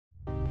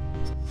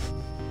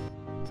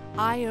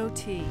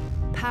I.O.T,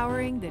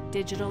 powering the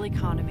digital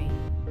economy.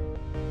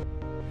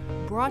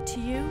 Brought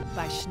to you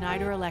by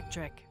Schneider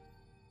Electric.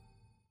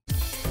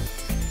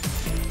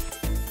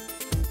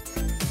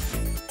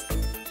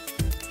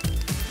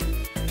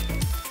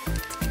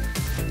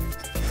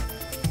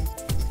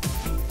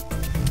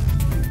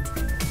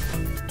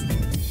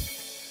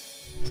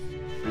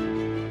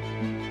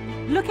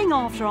 Looking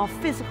after our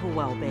physical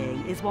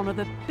well-being is one of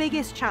the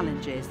biggest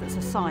challenges that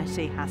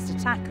society has to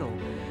tackle.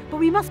 But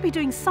we must be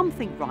doing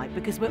something right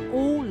because we're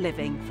all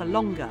living for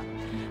longer.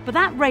 But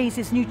that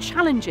raises new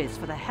challenges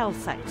for the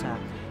health sector,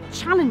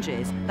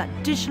 challenges that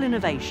digital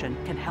innovation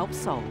can help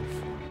solve.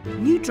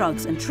 New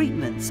drugs and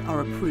treatments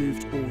are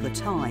approved all the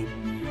time.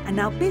 And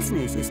now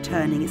business is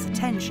turning its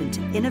attention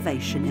to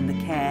innovation in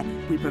the care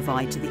we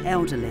provide to the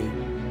elderly.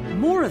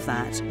 More of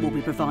that will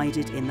be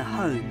provided in the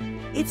home.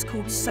 It's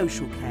called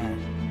social care.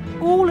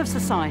 All of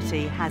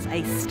society has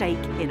a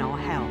stake in our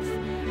health.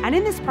 And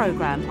in this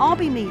programme, I'll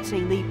be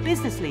meeting the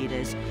business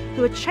leaders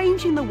who are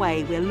changing the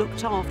way we're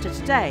looked after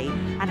today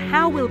and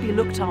how we'll be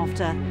looked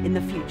after in the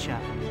future.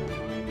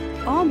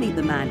 I'll meet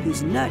the man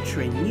who's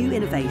nurturing new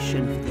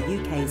innovation for the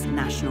UK's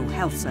National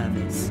Health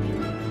Service.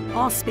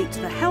 I'll speak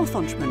to the health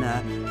entrepreneur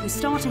who's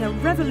starting a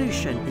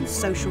revolution in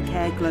social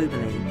care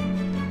globally.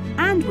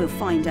 And we'll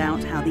find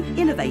out how the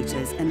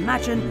innovators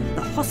imagine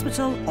the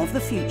hospital of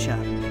the future.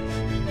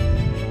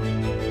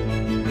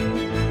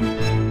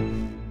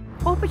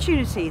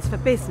 Opportunities for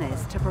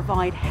business to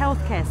provide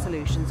healthcare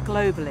solutions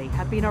globally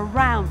have been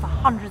around for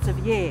hundreds of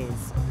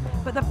years,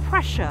 but the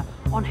pressure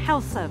on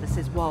health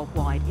services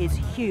worldwide is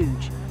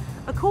huge.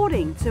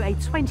 According to a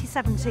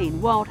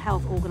 2017 World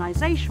Health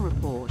Organization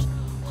report,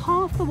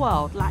 half the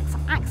world lacks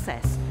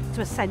access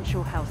to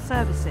essential health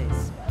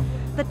services.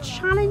 The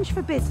challenge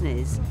for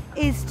business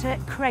is to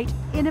create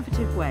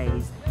innovative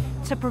ways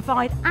to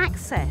provide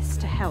access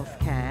to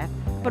healthcare,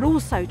 but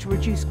also to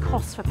reduce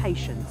costs for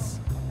patients.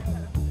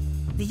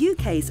 The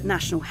UK's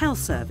National Health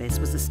Service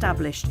was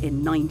established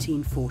in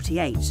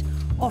 1948,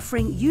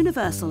 offering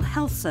universal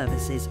health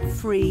services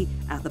free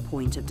at the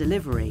point of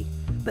delivery.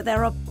 But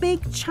there are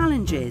big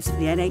challenges for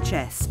the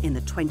NHS in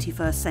the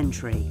 21st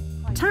century.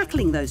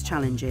 Tackling those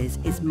challenges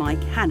is Mike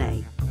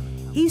Hannay.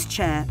 He's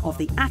chair of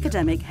the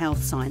Academic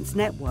Health Science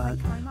Network,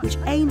 which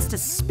aims to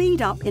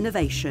speed up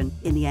innovation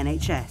in the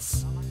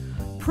NHS.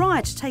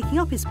 Prior to taking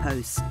up his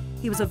post,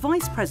 he was a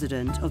vice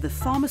president of the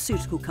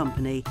pharmaceutical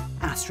company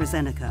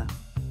AstraZeneca.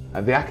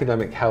 The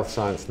Academic Health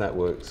Science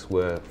Networks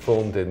were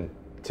formed in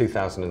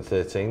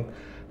 2013.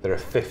 There are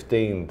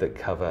 15 that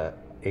cover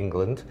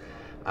England,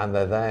 and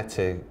they're there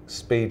to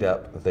speed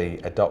up the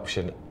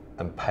adoption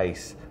and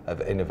pace of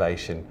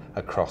innovation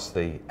across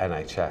the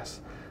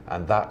NHS.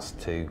 And that's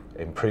to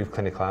improve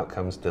clinical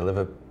outcomes,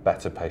 deliver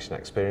better patient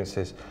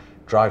experiences,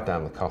 drive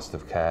down the cost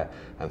of care,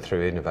 and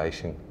through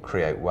innovation,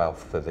 create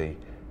wealth for the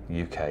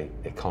UK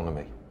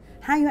economy.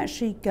 How are you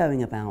actually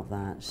going about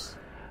that?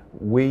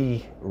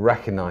 We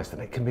recognise that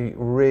it can be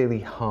really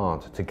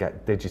hard to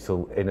get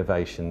digital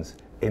innovations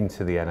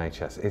into the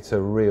NHS. It's a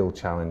real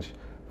challenge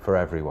for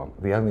everyone.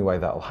 The only way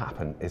that will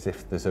happen is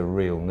if there's a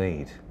real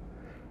need.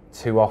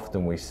 Too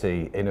often we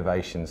see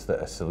innovations that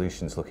are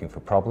solutions looking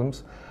for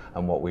problems,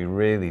 and what we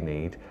really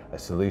need are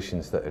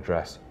solutions that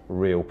address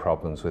real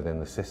problems within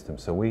the system.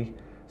 So we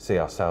see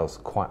ourselves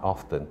quite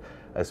often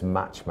as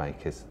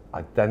matchmakers,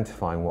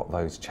 identifying what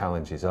those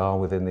challenges are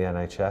within the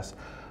NHS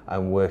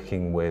and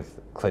working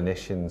with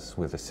clinicians,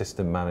 with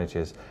assistant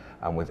managers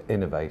and with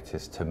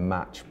innovators to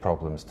match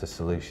problems to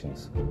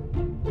solutions.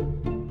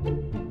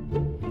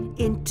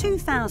 In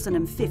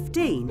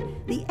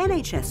 2015, the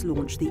NHS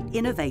launched the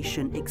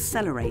Innovation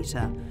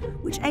Accelerator,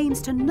 which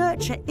aims to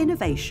nurture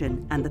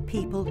innovation and the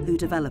people who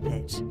develop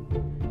it.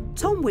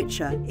 Tom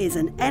Witcher is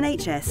an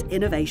NHS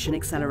Innovation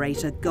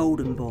Accelerator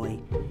Golden Boy.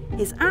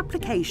 His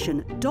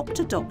application,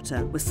 Doctor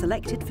Doctor, was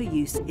selected for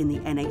use in the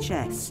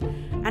NHS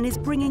and is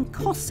bringing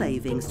cost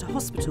savings to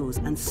hospitals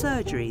and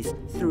surgeries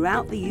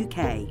throughout the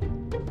UK.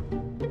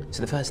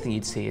 So the first thing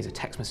you'd see is a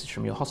text message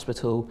from your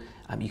hospital.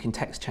 You can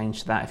text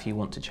change to that if you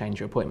want to change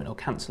your appointment or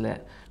cancel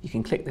it. You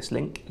can click this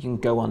link, you can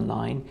go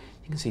online,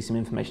 you can see some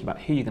information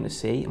about who you're going to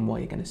see and why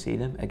you're going to see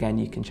them. Again,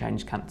 you can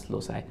change, cancel,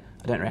 or say,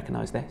 I don't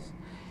recognise this.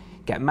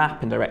 Get a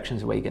map and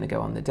directions of where you're going to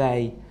go on the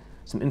day,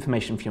 some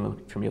information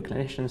from your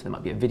clinicians. There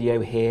might be a video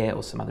here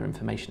or some other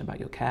information about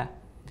your care.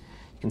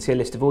 You can see a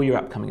list of all your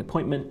upcoming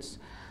appointments.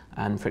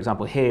 And for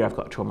example, here I've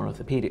got a trauma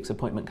orthopaedics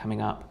appointment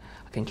coming up.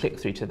 I can click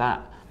through to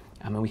that.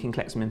 And we can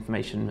collect some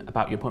information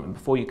about your appointment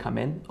before you come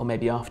in, or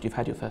maybe after you've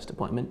had your first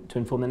appointment, to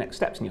inform the next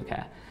steps in your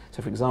care.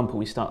 So for example,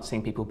 we start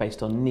seeing people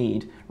based on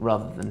need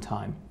rather than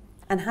time.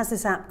 And has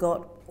this app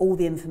got all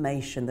the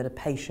information that a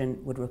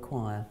patient would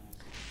require?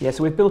 Yeah,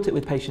 so we've built it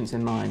with patients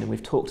in mind, and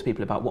we've talked to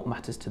people about what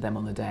matters to them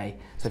on the day.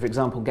 So for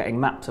example, getting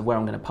maps of where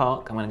I'm going to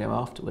park, I'm going to go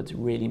afterwards,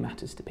 really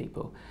matters to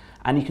people.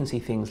 And you can see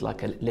things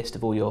like a list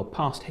of all your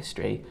past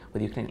history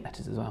with your clinic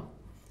letters as well.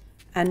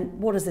 And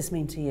what does this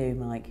mean to you,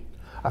 Mike?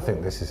 I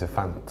think this is a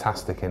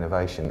fantastic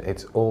innovation.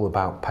 It's all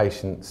about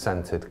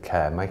patient-centred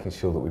care, making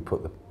sure that we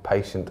put the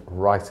patient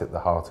right at the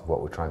heart of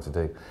what we're trying to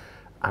do.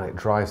 and it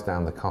drives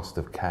down the cost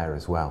of care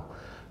as well.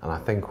 And I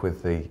think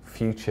with the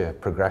future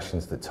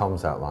progressions that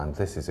Tom's outlined,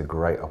 this is a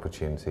great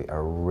opportunity,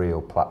 a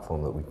real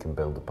platform that we can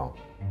build upon.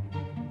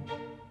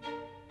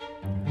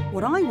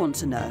 What I want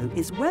to know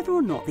is whether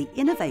or not the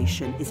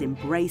innovation is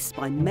embraced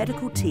by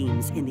medical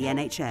teams in the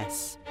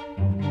NHS.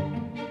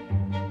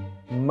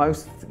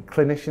 Most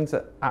clinicians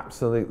are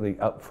absolutely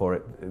up for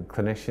it.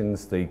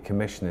 Clinicians, the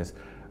commissioners,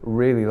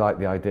 really like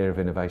the idea of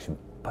innovation,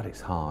 but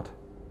it's hard.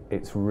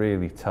 It's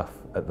really tough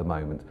at the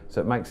moment.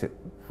 So it makes it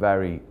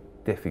very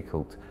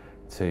difficult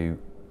to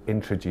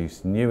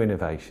introduce new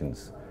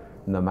innovations.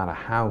 No matter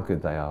how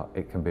good they are,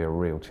 it can be a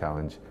real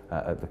challenge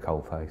at the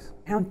coalface.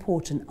 How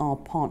important are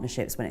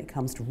partnerships when it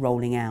comes to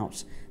rolling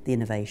out the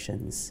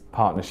innovations?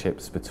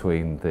 Partnerships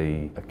between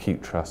the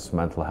acute trusts,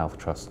 mental health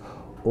trusts,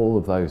 all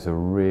of those are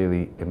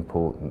really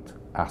important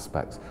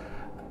aspects,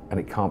 and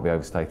it can't be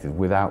overstated.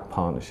 Without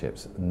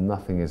partnerships,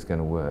 nothing is going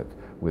to work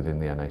within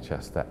the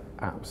NHS. They're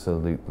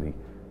absolutely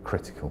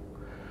critical.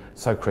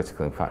 So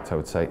critical, in fact, I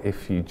would say,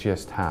 if you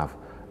just have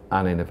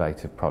an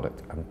innovative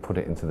product and put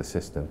it into the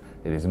system,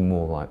 it is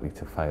more likely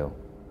to fail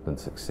than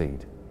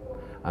succeed.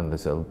 And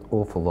there's an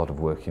awful lot of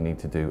work you need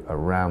to do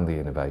around the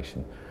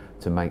innovation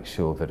to make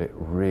sure that it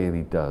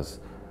really does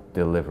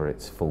deliver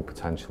its full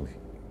potential.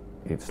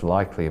 It's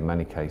likely in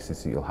many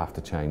cases that you'll have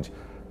to change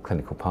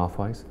clinical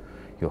pathways,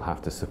 you'll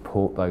have to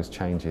support those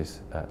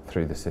changes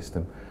through the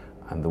system,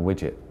 and the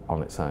widget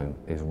on its own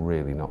is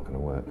really not going to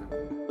work.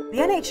 The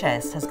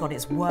NHS has got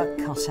its work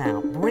cut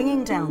out,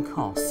 bringing down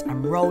costs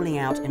and rolling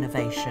out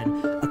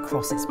innovation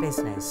across its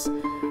business.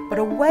 But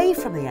away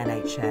from the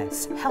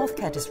NHS,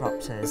 healthcare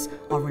disruptors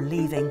are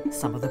relieving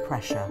some of the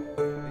pressure.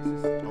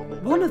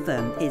 One of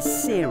them is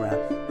Sera,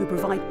 who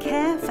provide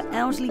care for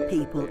elderly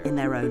people in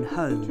their own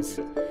homes.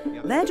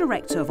 Their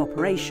Director of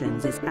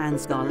Operations is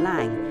Ansgar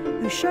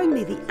Lang, who's showing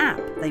me the app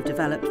they've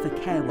developed for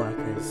care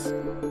workers.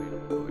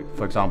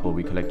 For example,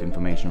 we collect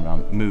information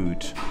around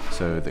mood,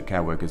 so the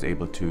care worker is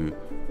able to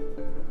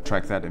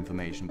track that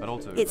information, but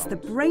also... It's the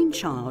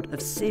brainchild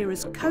of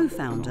Sera's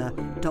co-founder,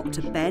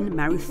 Dr. Ben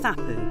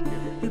Maruthapu,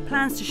 who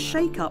plans to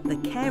shake up the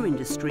care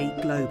industry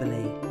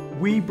globally.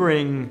 We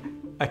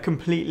bring a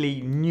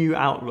completely new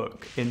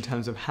outlook in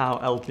terms of how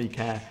elderly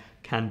care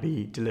can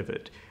be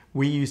delivered.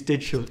 We use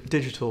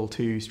digital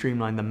to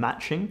streamline the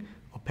matching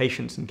of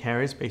patients and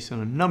carers based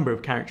on a number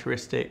of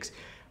characteristics: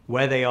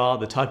 where they are,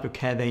 the type of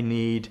care they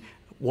need,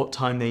 what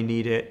time they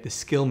need it, the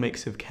skill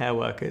mix of care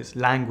workers,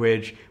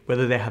 language,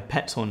 whether they have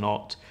pets or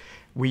not.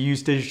 We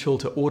use digital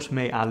to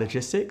automate our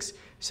logistics,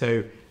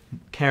 so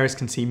carers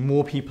can see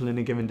more people in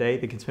a given day,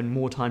 they can spend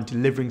more time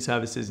delivering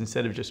services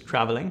instead of just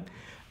traveling,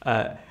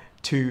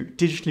 to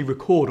digitally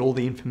record all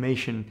the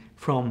information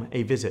from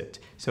a visit.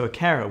 So a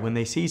carer, when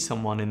they see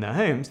someone in their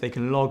homes, they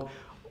can log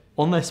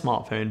on their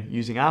smartphone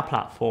using our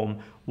platform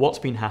what's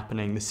been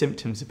happening, the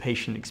symptoms the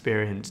patient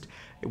experienced,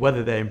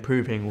 whether they're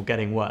improving or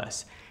getting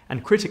worse.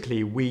 And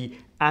critically, we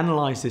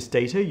analyze this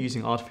data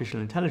using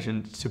artificial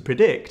intelligence to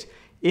predict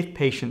if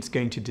patients are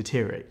going to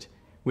deteriorate,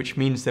 which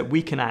means that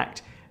we can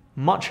act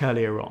much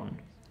earlier on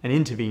and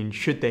intervene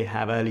should they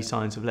have early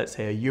signs of, let's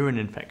say, a urine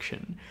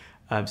infection,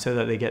 so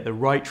that they get the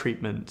right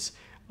treatments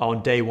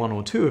on day 1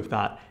 or 2 of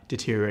that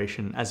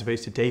deterioration, as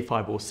opposed to day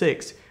 5 or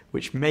 6,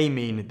 which may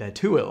mean that they're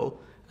too ill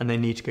and they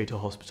need to go to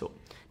hospital.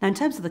 Now, in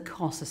terms of the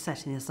cost of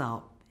setting this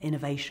up,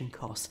 innovation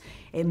costs,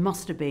 it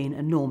must have been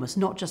enormous,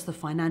 not just the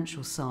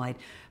financial side,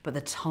 but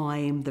the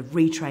time, the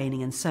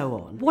retraining and so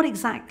on. What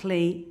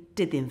exactly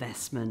did the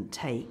investment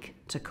take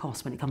to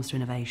cost when it comes to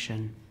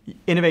innovation?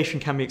 Innovation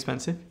can be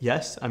expensive,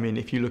 yes. I mean,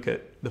 if you look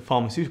at the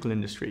pharmaceutical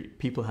industry,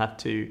 people have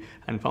to,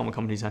 and pharma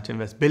companies have to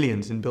invest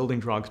billions in building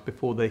drugs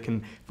before they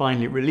can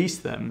finally release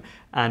them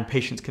and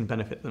patients can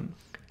benefit them.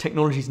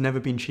 Technology's never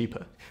been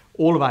cheaper.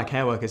 All of our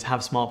care workers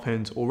have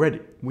smartphones already.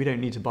 We don't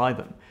need to buy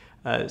them.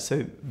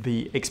 So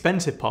the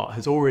expensive part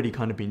has already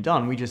kind of been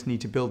done. We just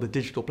need to build a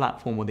digital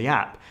platform or the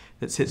app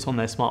that sits on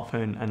their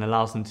smartphone and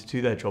allows them to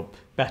do their job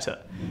better.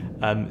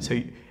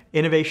 So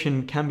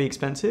innovation can be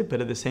expensive, but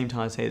at the same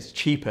time, I'd say it's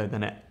cheaper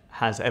than it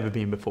has ever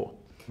been before.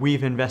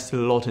 We've invested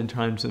a lot in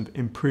terms of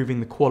improving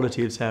the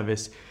quality of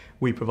service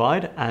we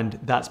provide, and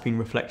that's been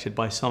reflected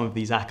by some of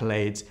these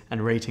accolades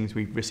and ratings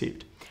we've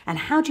received. And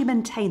how do you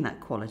maintain that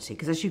quality?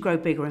 Because as you grow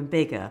bigger and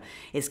bigger,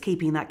 it's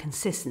keeping that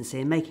consistency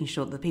and making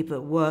sure that the people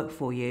that work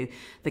for you,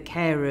 the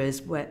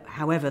carers,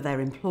 however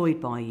they're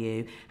employed by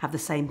you, have the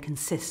same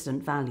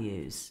consistent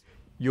values.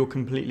 You're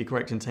completely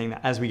correct in saying that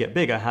as we get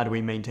bigger, how do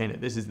we maintain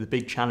it? This is the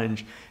big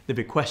challenge, the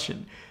big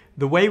question.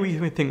 The way we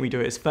think we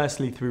do it is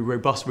firstly through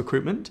robust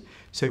recruitment.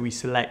 So we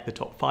select the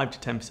top 5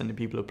 to 10% of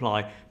people who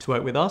apply to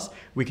work with us.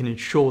 We can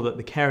ensure that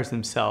the carers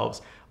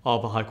themselves are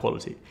of a high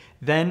quality.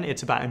 Then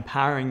it's about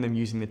empowering them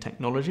using the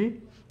technology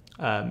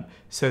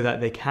so that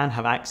they can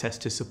have access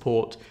to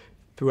support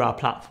through our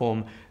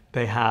platform.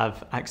 They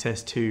have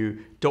access to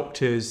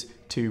doctors,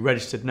 to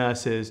registered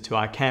nurses, to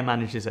our care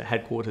managers at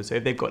headquarters. So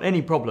if they've got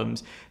any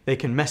problems, they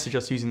can message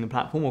us using the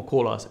platform or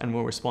call us and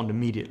we'll respond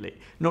immediately.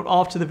 Not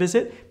after the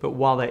visit, but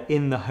while they're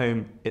in the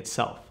home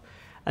itself.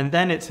 And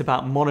then it's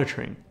about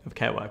monitoring of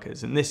care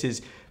workers. And this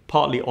is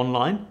partly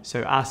online.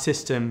 So our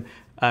system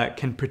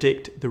can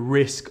predict the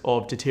risk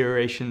of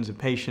deteriorations of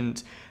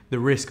patients, the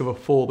risk of a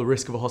fall, the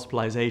risk of a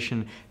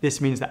hospitalization. This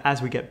means that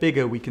as we get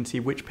bigger, we can see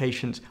which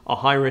patients are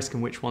high risk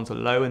and which ones are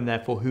low, and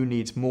therefore who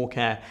needs more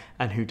care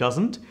and who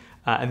doesn't.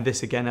 And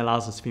this again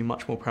allows us to be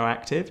much more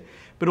proactive,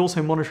 but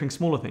also monitoring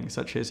smaller things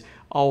such as,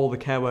 are all the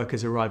care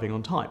workers arriving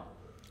on time?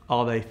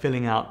 Are they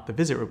filling out the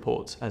visit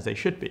reports as they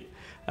should be?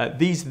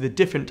 These are the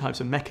different types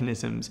of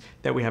mechanisms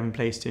that we have in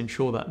place to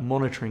ensure that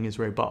monitoring is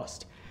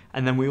robust.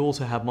 And then we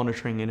also have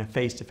monitoring in a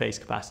face-to-face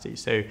capacity.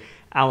 So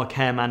our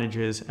care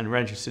managers and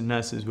registered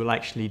nurses will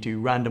actually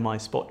do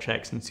randomized spot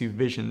checks and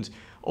supervisions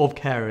of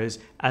carers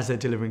as they're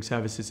delivering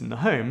services in the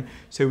home,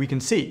 so we can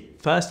see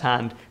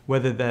firsthand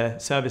whether their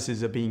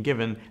services are being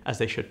given as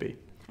they should be.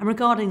 And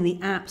regarding the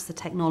apps, the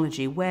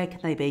technology, where can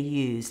they be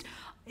used?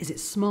 Is it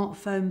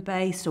smartphone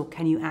based, or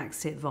can you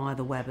access it via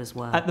the web as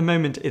well? At the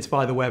moment, it's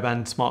via the web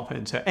and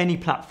smartphone. So any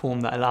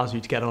platform that allows you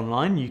to get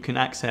online, you can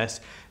access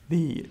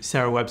the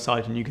Sarah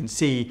website and you can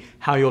see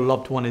how your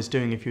loved one is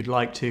doing if you'd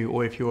like to,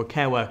 or if you're a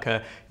care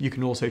worker, you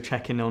can also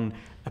check in on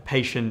a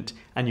patient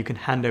and you can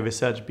hand over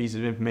certain pieces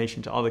of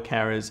information to other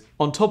carers.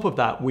 On top of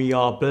that, we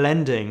are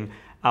blending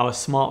our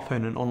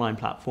smartphone and online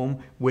platform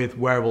with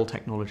wearable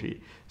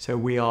technology. So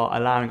we are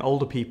allowing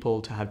older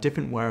people to have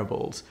different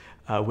wearables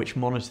which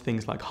monitor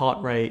things like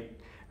heart rate,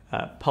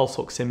 pulse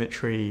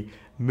oximetry,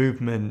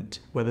 movement,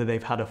 whether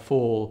they've had a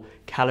fall,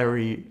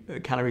 calories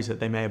that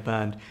they may have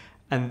burned.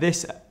 And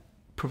this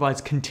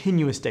provides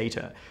continuous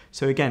data.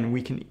 So again,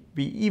 we can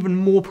be even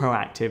more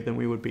proactive than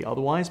we would be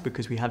otherwise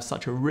because we have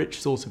such a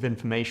rich source of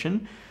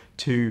information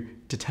to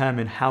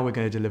determine how we're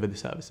going to deliver the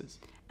services.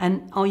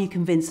 And are you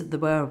convinced that the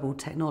wearable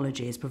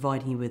technology is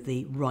providing you with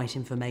the right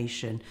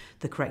information,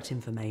 the correct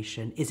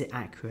information? Is it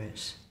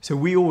accurate? So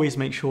we always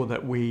make sure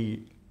that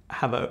we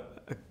have a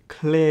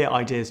clear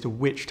idea as to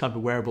which type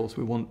of wearables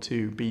we want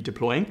to be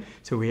deploying.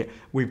 So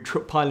we've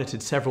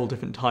piloted several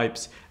different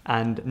types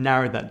and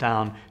narrowed that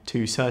down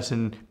to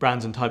certain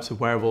brands and types of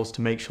wearables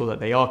to make sure that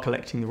they are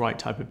collecting the right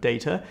type of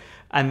data.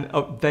 And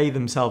they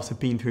themselves have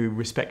been through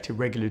respective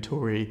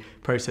regulatory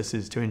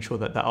processes to ensure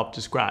that they're up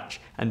to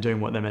scratch and doing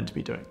what they're meant to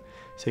be doing.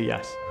 So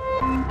yes.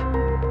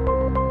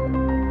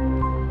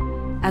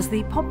 As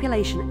the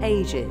population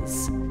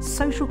ages,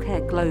 social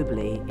care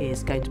globally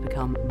is going to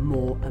become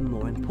more and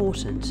more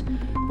important.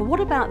 But what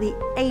about the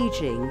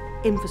ageing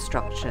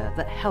infrastructure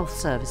that health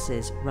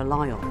services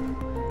rely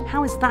on?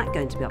 How is that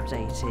going to be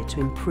updated to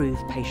improve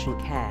patient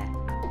care?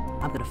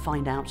 I'm going to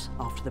find out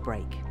after the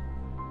break.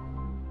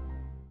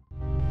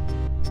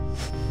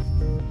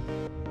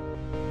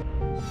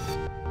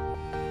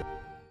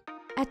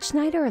 At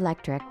Schneider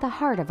Electric, the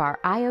heart of our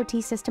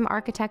I.O.T system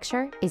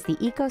architecture is the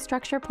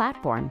EcoStruxure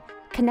platform,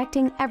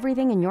 connecting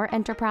everything in your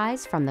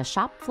enterprise from the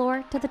shop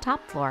floor to the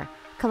top floor,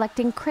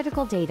 collecting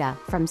critical data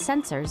from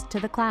sensors to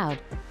the cloud,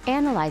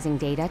 analyzing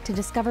data to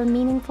discover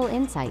meaningful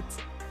insights,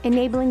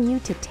 enabling you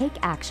to take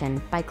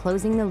action by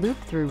closing the loop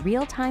through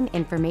real-time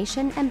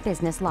information and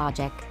business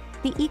logic.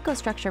 The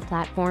EcoStruxure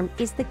platform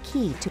is the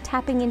key to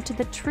tapping into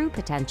the true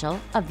potential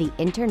of the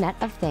Internet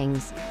of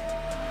Things.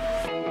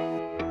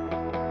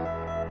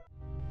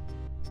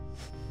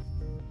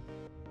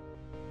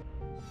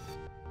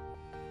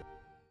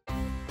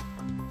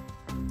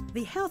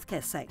 The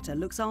healthcare sector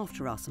looks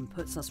after us and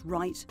puts us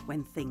right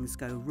when things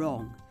go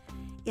wrong.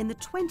 In the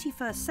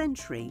 21st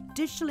century,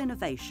 digital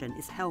innovation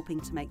is helping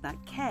to make that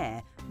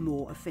care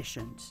more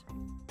efficient.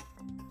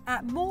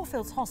 At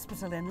Moorfields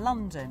Hospital in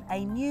London,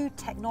 a new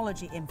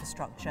technology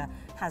infrastructure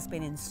has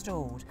been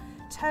installed,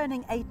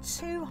 turning a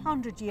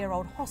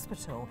 200-year-old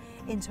hospital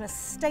into a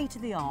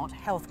state-of-the-art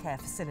healthcare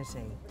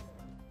facility.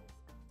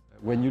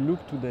 When you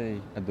look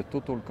today at the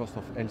total cost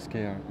of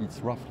healthcare,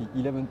 it's roughly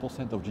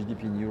 11% of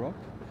GDP in Europe,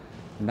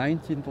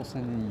 19%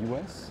 in the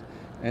US,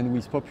 and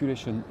with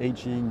population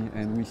aging,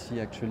 and we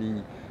see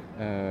actually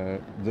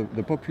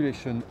the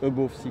population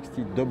above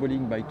 60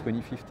 doubling by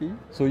 2050.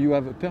 So you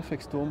have a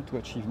perfect storm to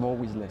achieve more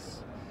with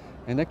less.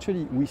 And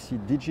actually we see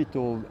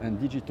digital and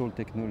digital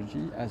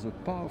technology as a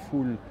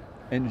powerful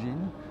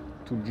engine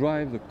to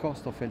drive the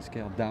cost of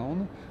healthcare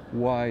down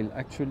while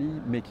actually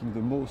making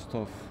the most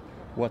of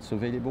what's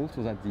available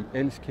so that the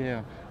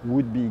healthcare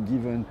would be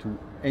given to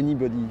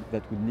anybody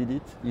that would need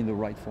it in the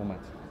right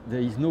format. There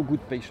is no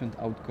good patient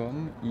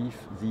outcome if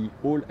the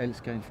whole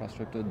healthcare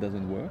infrastructure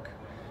doesn't work.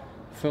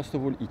 First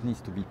of all, it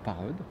needs to be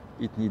powered,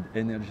 it needs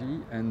energy,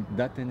 and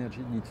that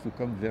energy needs to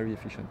come very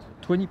efficient.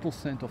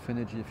 20% of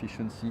energy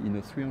efficiency in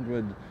a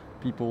 300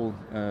 people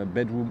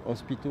bedroom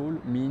hospital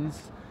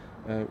means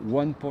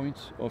 1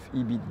 point of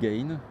EBIT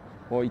gain,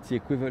 or it's the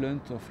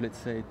equivalent of, let's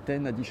say,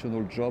 10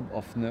 additional jobs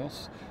of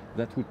nurse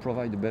that would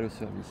provide a better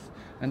service.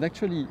 And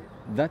actually,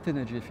 that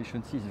energy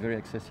efficiency is very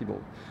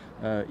accessible.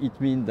 It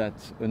means that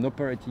an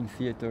operating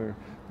theater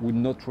would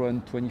not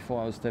run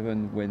 24 hours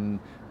 7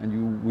 and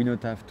you will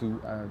not have to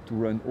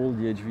run all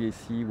the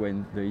HVAC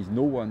when there is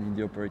no one in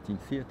the operating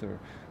theater.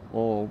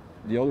 Or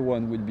the other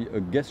one would be a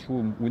guest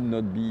room would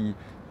not be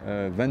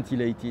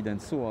ventilated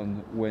and so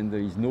on when there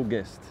is no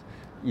guest.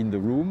 in the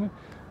room.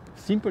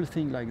 Simple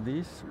thing like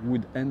this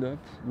would end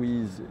up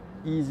with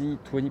easy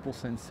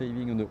 20%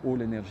 saving on the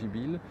whole energy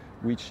bill,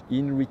 which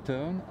in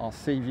return are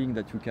saving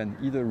that you can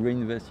either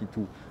reinvest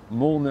into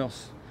more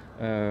nurse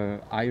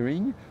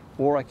hiring,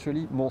 or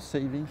actually more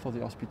saving for the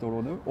hospital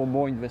owner, or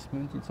more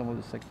investment in some of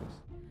the sectors.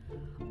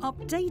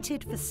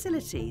 Updated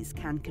facilities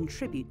can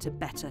contribute to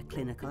better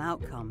clinical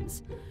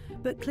outcomes,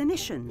 but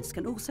clinicians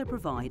can also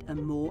provide a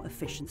more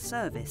efficient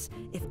service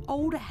if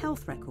older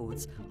health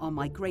records are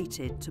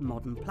migrated to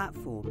modern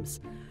platforms.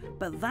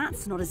 But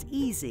that's not as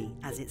easy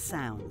as it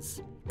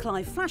sounds.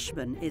 Clive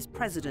Flashman is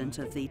president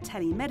of the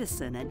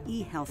Telemedicine and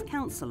eHealth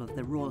Council of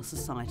the Royal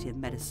Society of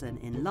Medicine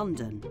in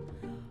London.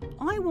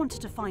 I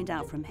wanted to find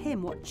out from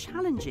him what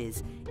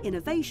challenges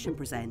innovation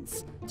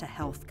presents to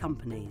health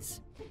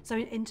companies. So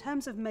in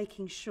terms of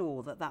making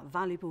sure that that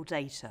valuable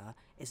data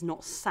is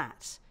not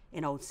sat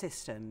in old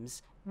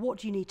systems, what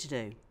do you need to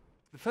do?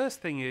 The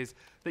first thing is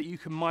that you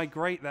can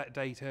migrate that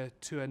data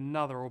to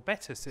another or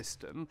better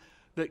system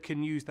that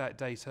can use that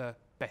data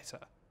better.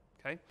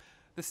 Okay?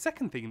 The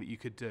second thing that you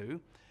could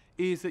do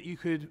is that you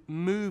could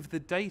move the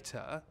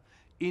data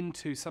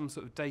into some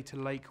sort of data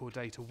lake or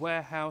data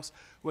warehouse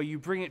where you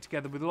bring it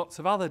together with lots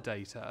of other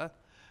data,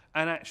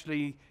 and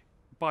actually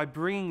by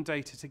bringing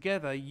data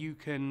together you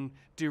can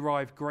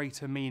derive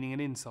greater meaning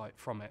and insight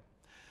from it.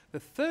 The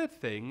third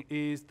thing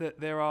is that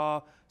there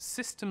are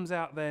systems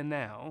out there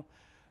now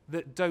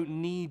that don't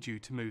need you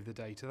to move the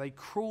data. They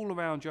crawl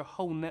around your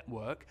whole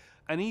network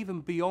and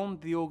even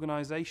beyond the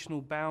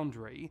organizational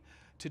boundary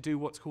to do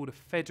what's called a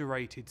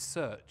federated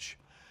search.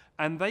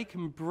 And they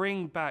can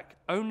bring back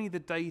only the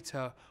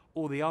data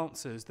or the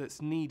answers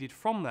that's needed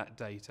from that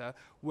data,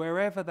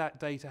 wherever that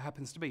data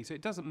happens to be. So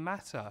it doesn't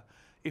matter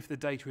if the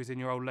data is in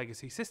your old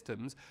legacy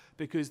systems,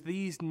 because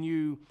these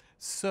new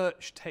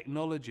search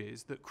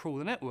technologies that crawl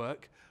the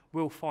network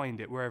will find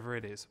it wherever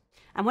it is.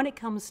 And when it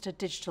comes to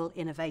digital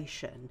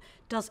innovation,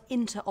 does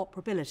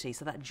interoperability,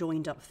 so that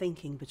joined up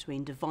thinking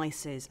between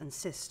devices and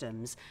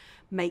systems,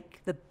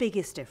 make the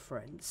biggest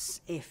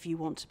difference if you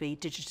want to be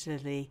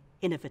digitally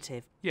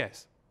innovative?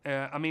 Yes.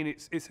 I mean,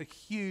 it's a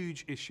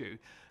huge issue,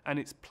 and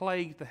it's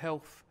plagued the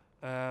health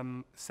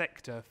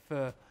sector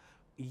for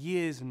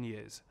years and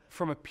years.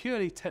 From a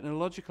purely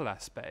technological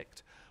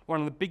aspect, one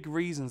of the big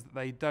reasons that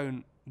they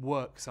don't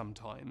work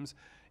sometimes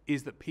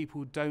is that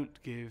people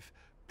don't give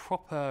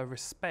proper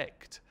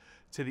respect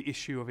to the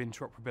issue of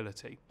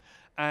interoperability.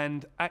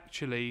 And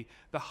actually,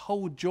 the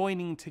whole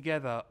joining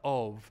together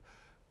of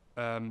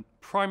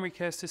primary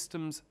care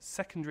systems,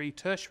 secondary,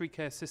 tertiary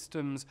care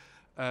systems,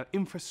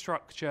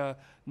 infrastructure,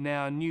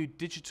 now new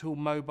digital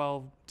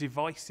mobile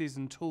devices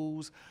and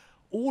tools,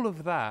 all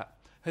of that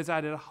has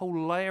added a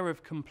whole layer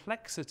of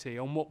complexity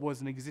on what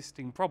was an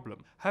existing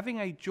problem.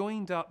 Having a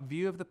joined up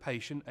view of the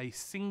patient, a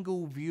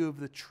single view of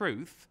the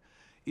truth,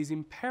 is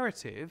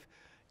imperative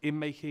in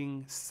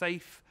making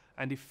safe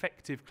and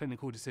effective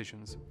clinical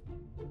decisions.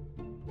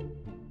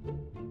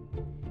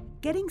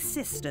 Getting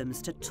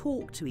systems to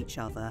talk to each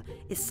other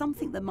is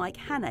something that Mike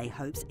Hannay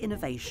hopes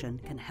innovation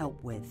can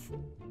help with.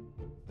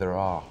 There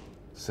are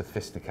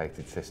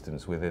sophisticated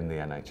systems within the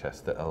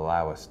NHS that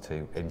allow us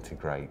to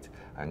integrate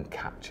and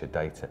capture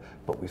data,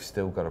 but we've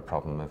still got a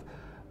problem of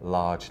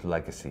large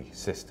legacy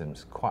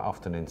systems, quite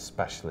often in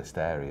specialist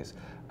areas,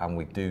 and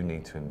we do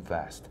need to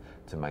invest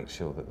to make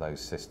sure that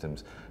those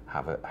systems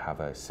have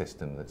a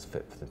system that's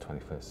fit for the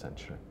 21st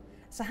century.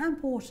 So how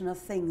important are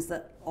things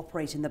that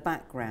operate in the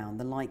background,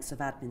 the likes of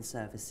admin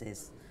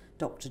services,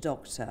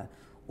 doctor,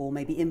 or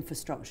maybe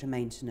infrastructure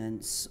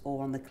maintenance,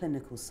 or on the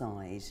clinical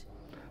side?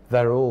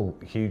 They're all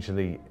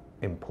hugely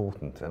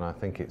important, and I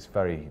think it's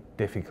very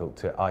difficult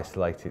to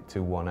isolate it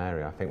to one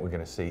area. I think we're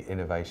going to see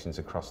innovations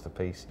across the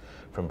piece,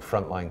 from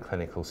frontline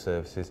clinical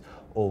services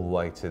all the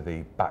way to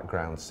the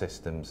background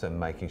systems, and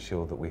making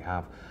sure that we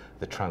have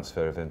the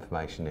transfer of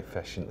information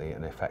efficiently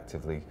and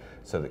effectively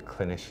so that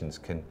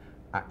clinicians can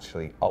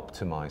actually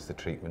optimise the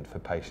treatment for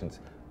patients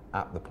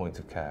at the point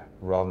of care,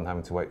 rather than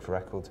having to wait for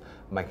records,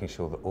 making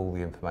sure that all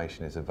the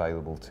information is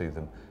available to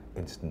them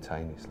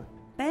instantaneously.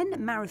 Ben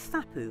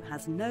Maruthapu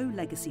has no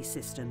legacy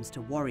systems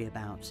to worry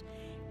about.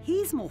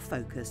 He's more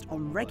focused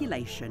on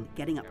regulation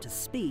getting up to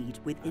speed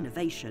with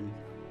innovation.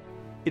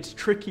 It's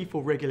tricky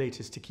for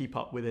regulators to keep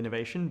up with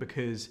innovation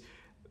because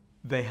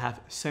they have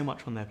so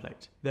much on their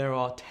plate. There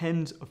are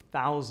tens of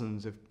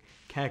thousands of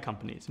care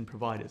companies and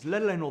providers,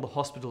 let alone all the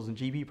hospitals and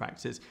GP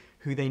practices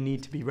who they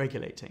need to be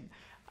regulating.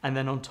 And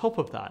then on top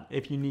of that,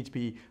 if you need to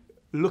be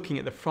looking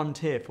at the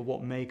frontier for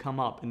what may come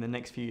up in the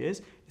next few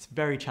years, it's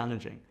very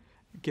challenging,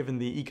 given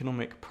the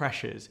economic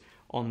pressures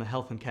on the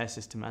health and care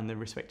system and the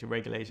respective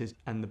regulators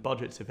and the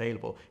budgets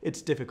available.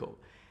 It's difficult.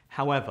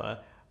 However,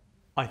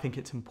 I think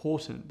it's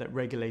important that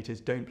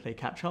regulators don't play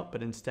catch up,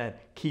 but instead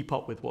keep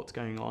up with what's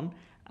going on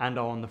and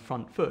are on the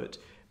front foot,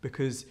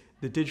 because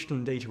the digital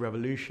and data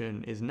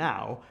revolution is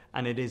now,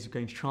 and it is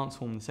going to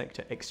transform the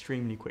sector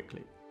extremely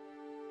quickly.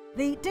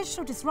 The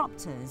digital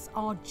disruptors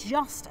are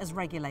just as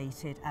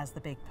regulated as the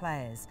big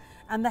players,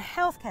 and the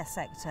healthcare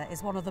sector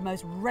is one of the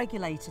most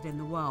regulated in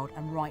the world,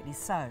 and rightly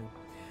so.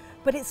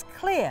 But it's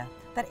clear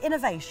that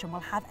innovation will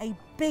have a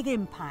big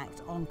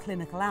impact on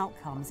clinical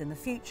outcomes in the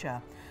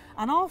future.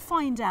 And I'll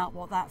find out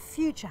what that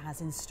future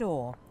has in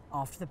store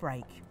after the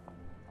break.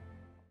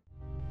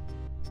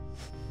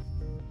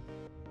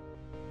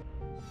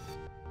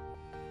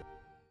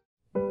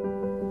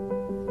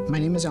 My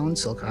name is Alan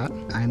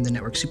Silcott. I'm the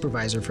network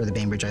supervisor for the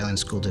Bainbridge Island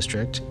School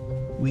District.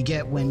 We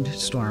get wind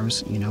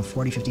storms,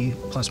 40, 50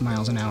 plus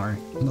miles an hour.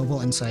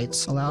 Mobile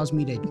Insights allows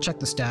me to check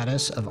the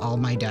status of all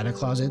my data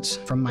closets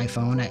from my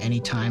phone at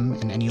any time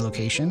and any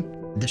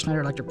location. The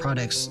Schneider Electric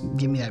products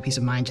give me that peace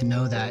of mind to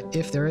know that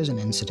if there is an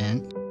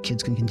incident,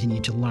 kids can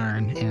continue to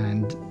learn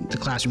and the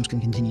classrooms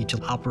can continue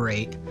to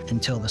operate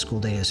until the school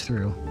day is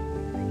through.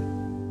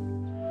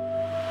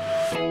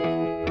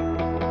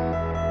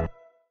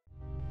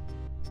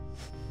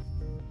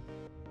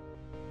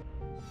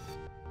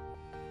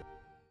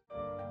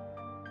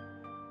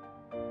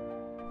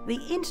 The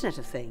Internet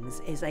of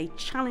Things is a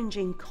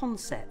challenging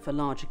concept for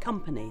larger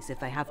companies if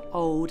they have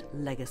old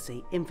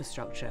legacy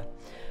infrastructure,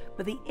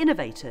 but the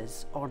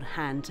innovators are on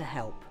hand to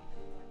help.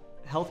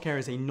 Healthcare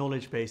is a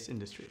knowledge-based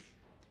industry.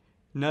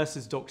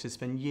 Nurses, doctors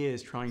spend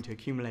years trying to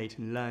accumulate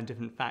and learn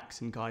different facts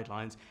and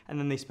guidelines, and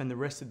then they spend the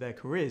rest of their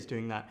careers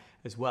doing that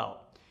as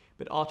well.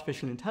 But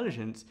artificial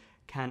intelligence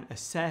can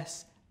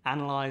assess,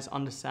 analyze,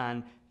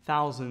 understand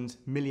thousands,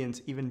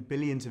 millions, even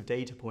billions of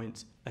data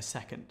points a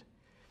second,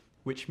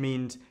 which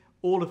means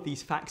all of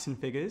these facts and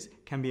figures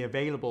can be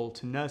available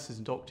to nurses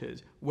and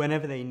doctors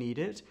whenever they need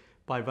it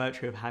by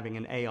virtue of having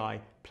an AI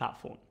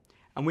platform.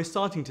 And we're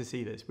starting to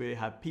see this. We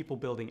have people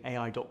building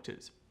AI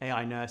doctors,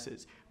 AI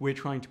nurses. We're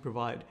trying to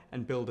provide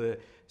and build a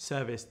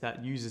service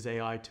that uses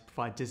AI to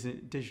provide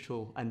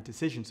digital and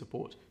decision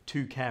support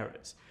to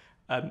carers.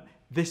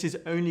 This is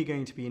only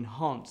going to be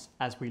enhanced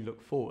as we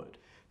look forward.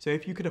 So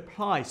if you could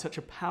apply such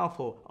a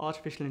powerful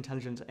artificial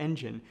intelligence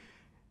engine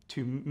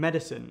to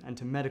medicine and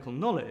to medical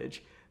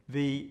knowledge,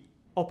 the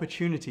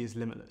opportunity is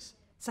limitless.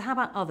 So how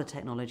about other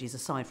technologies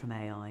aside from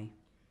AI?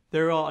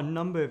 There are a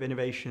number of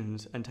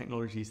innovations and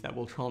technologies that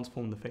will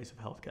transform the face of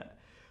healthcare.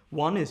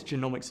 One is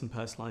genomics and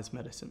personalized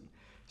medicine.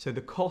 So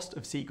the cost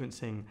of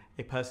sequencing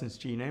a person's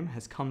genome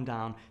has come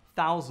down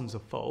thousands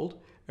of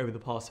fold over the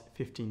past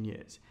 15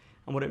 years.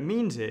 And what it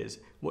means is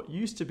what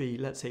used to be,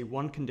 let's say,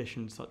 one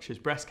condition such as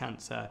breast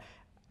cancer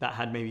that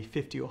had maybe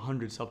 50 or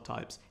 100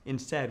 subtypes,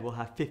 instead will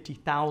have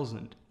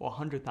 50,000 or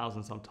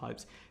 100,000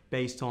 subtypes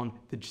based on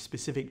the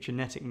specific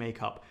genetic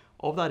makeup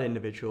of that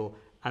individual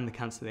and the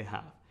cancer they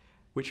have,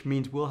 which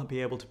means we'll be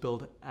able to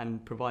build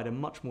and provide a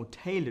much more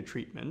tailored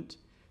treatment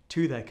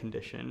to their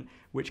condition,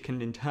 which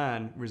can in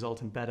turn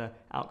result in better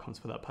outcomes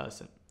for that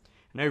person.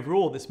 And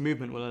overall, this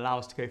movement will allow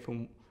us to go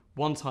from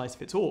one size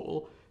fits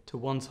all to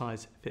one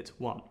size fits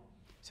one.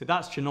 So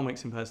that's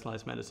genomics and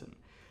personalized medicine.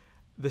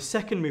 The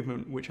second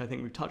movement, which I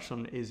think we've touched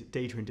on, is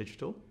data and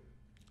digital.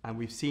 And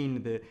we've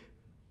seen the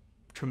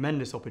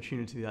tremendous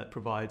opportunity that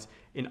provides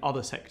in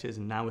other sectors,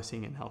 and now we're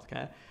seeing in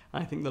healthcare.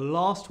 And I think the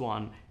last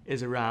one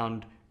is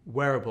around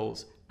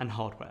wearables and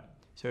hardware.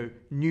 So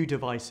new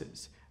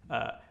devices,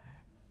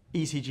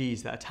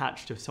 ECGs that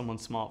attach to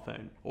someone's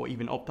smartphone, or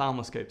even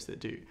ophthalmoscopes that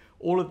do.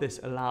 All of this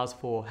allows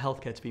for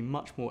healthcare to be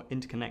much more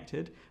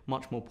interconnected,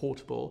 much more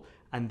portable,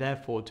 and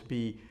therefore to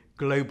be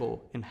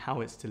global in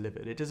how it's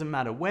delivered. It doesn't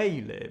matter where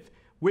you live,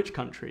 which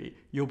country,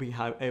 you'll be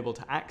able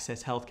to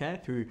access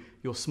healthcare through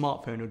your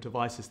smartphone or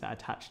devices that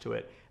attach to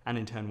it, and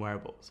in turn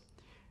wearables.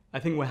 I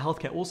think where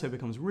healthcare also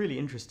becomes really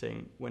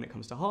interesting when it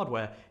comes to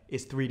hardware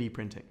is 3D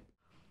printing.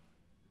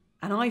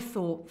 And I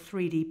thought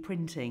 3D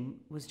printing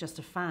was just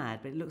a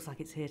fad, but it looks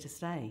like it's here to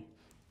stay.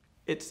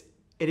 It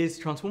is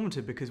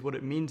transformative because what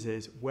it means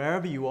is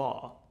wherever you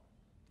are,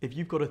 if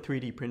you've got a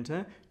 3D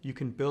printer, you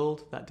can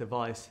build that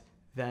device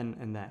then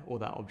and there, or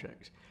that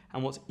object.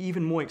 And what's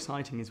even more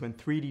exciting is when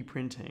 3D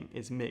printing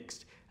is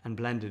mixed and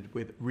blended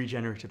with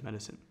regenerative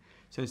medicine.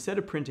 So instead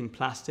of printing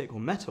plastic or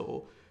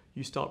metal,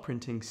 you start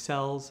printing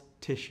cells,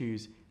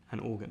 tissues,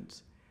 and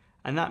organs.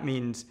 And that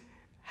means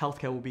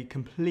healthcare will be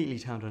completely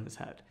turned on its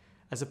head.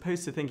 As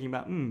opposed to thinking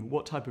about,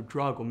 what type of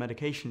drug or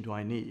medication do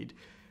I need?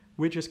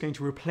 We're just going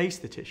to replace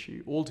the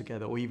tissue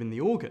altogether, or even the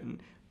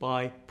organ,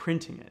 by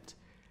printing it.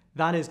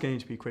 That is going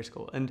to be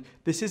critical. And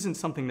this isn't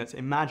something that's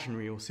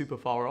imaginary or super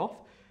far off.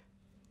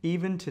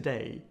 Even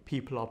today,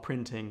 people are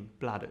printing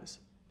bladders.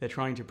 They're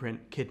trying to print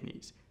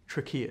kidneys,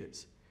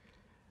 tracheas.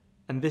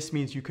 And this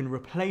means you can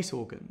replace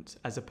organs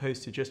as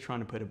opposed to just trying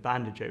to put a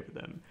bandage over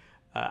them.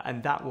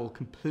 And that will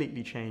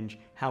completely change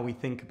how we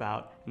think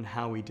about and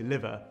how we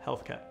deliver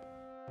healthcare.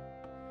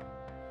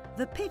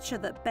 The picture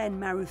that Ben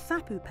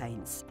Maruthapu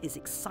paints is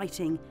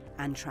exciting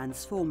and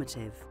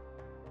transformative.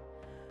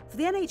 For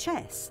the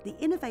NHS, the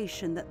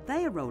innovation that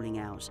they are rolling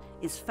out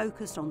is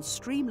focused on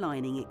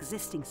streamlining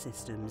existing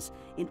systems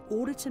in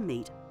order to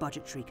meet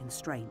budgetary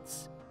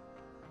constraints.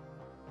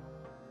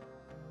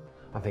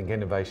 I think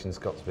innovation's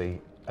got to be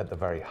at the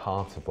very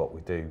heart of what we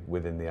do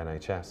within the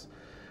NHS.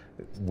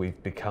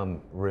 We've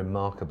become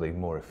remarkably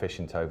more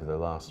efficient over the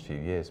last few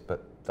years,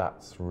 but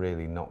that's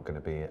really not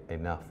going to be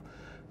enough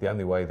The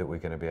only way that we're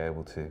going to be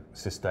able to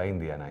sustain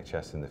the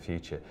NHS in the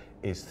future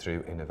is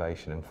through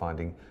innovation and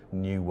finding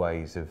new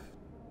ways of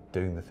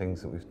doing the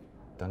things that we've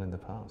done in the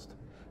past.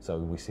 So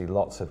we see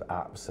lots of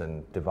apps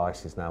and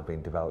devices now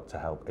being developed to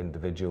help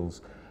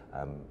individuals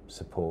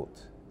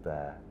support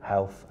their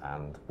health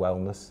and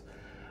wellness.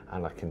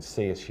 And I can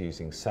see us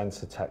using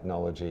sensor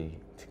technology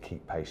to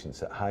keep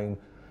patients at home.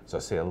 So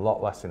I see a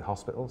lot less in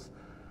hospitals,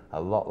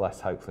 a lot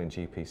less hopefully in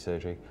GP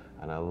surgery,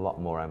 and a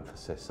lot more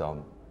emphasis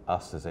on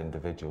us as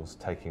individuals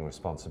taking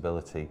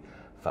responsibility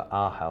for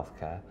our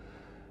healthcare,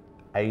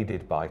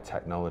 aided by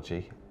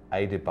technology,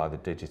 aided by the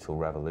digital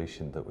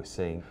revolution that we're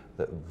seeing,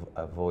 that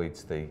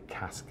avoids the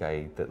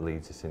cascade that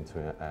leads us into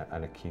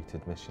an acute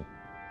admission.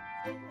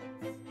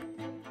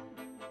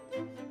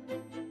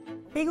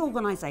 Big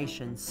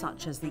organisations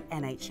such as the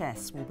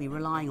NHS will be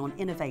relying on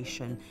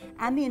innovation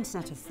and the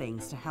Internet of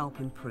Things to help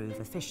improve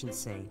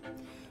efficiency.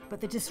 But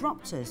the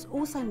disruptors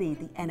also need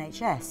the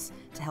NHS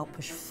to help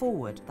push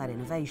forward that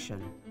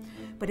innovation.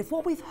 But if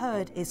what we've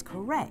heard is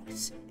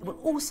correct, it will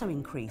also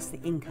increase the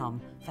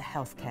income for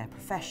healthcare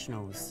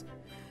professionals.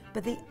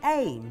 But the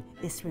aim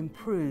is to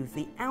improve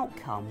the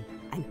outcome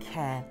and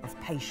care of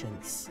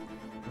patients.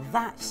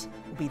 That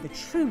will be the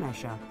true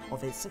measure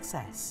of its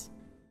success.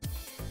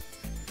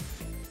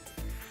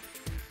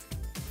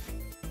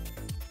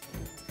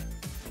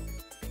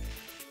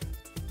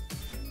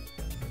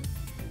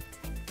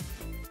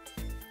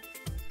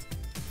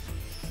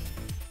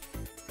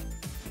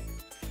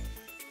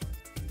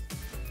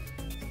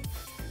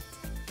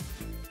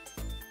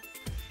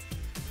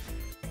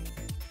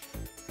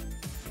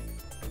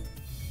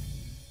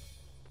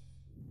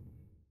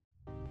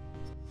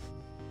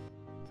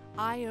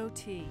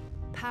 I.O.T,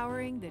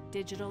 powering the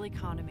digital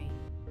economy.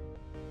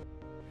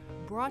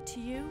 Brought to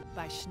you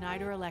by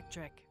Schneider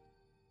Electric.